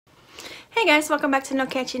Hey guys, welcome back to No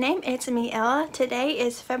Catchy Name. It's me, Ella. Today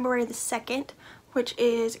is February the 2nd, which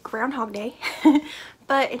is Groundhog Day,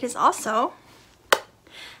 but it is also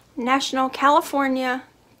National California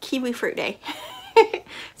Kiwi Fruit Day.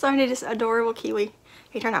 So I need this adorable kiwi.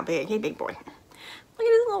 He turned out big. He's a big boy. Look at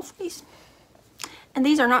his little face. And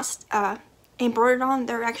these are not embroidered on.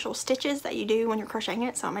 They're actual stitches that you do when you're crocheting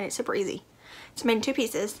it, so I made it super easy. It's made in two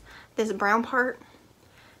pieces. This brown part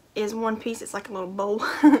is one piece. It's like a little bowl.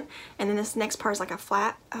 And then this next part is like a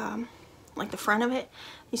flat, like the front of it.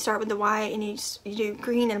 You start with the white and you do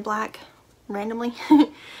green and black randomly.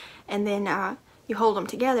 And then you hold them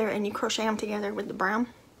together and you crochet them together with the brown.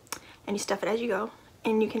 And you stuff it as you go.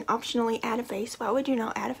 And you can optionally add a face. Why would you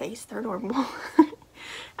not add a face? They're adorable.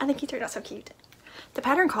 I think he turned out so cute. The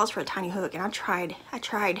pattern calls for a tiny hook, and I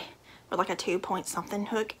tried with like a 2-point something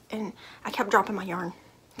hook, and I kept dropping my yarn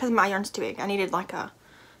because my yarn's too big. I needed like a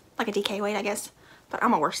DK weight, I guess. But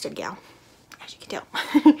I'm a worsted gal, as you can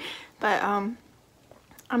tell. But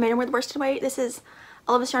I made them with worsted weight. This is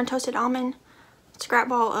All of Us Yarn Toasted Almond, scrap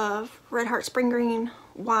ball of Red Heart Spring Green,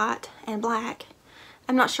 white, and black.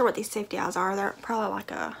 I'm not sure what these safety eyes are. They're probably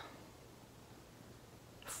like a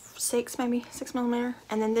 6 millimeter.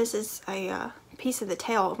 And then this is a piece of the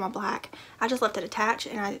tail of my black. I just left it attached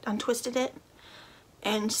and I untwisted it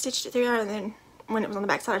and stitched it through there. And then when it was on the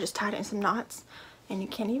back side, I just tied it in some knots. And you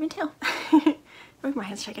can't even tell. Look, my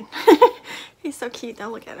hand's shaking. He's so cute though.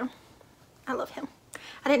 Look at him. I love him.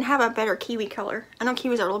 I didn't have a better kiwi color. I know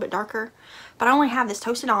kiwis are a little bit darker, but I only have this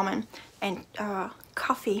toasted almond and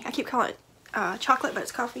coffee. I keep calling it chocolate, but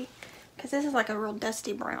it's coffee, because this is like a real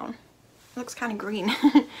dusty brown. It looks kind of green.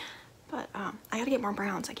 But I gotta get more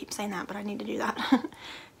browns. I keep saying that, but I need to do that.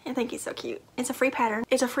 I think he's so cute. It's a free pattern.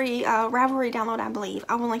 It's a free Ravelry download, I believe.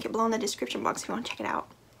 I will link it below in the description box if you want to check it out.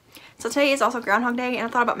 So today is also Groundhog Day, and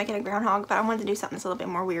I thought about making a groundhog, but I wanted to do something that's a little bit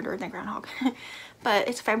more weirder than groundhog. But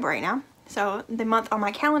it's February now, so the month on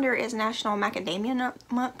my calendar is National Macadamia Nut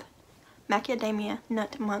Month. Macadamia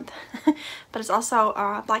Nut Month. But it's also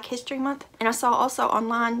Black History Month. And I saw also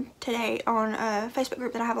online today on a Facebook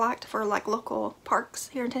group that I have liked for like local parks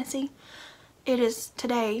here in Tennessee. It is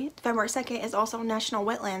today, February 2nd, is also National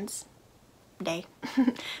Wetlands Day.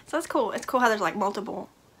 So that's cool. It's cool how there's like multiple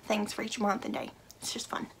things for each month and day. It's just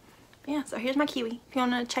fun. But yeah, so here's my kiwi. If you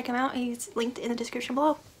want to check him out, he's linked in the description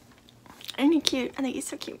below. Ain't he cute? I think he's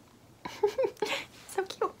so cute. So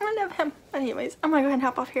cute. I love him. But anyways, I'm gonna go ahead and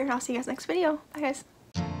hop off here and I'll see you guys next video. Bye guys.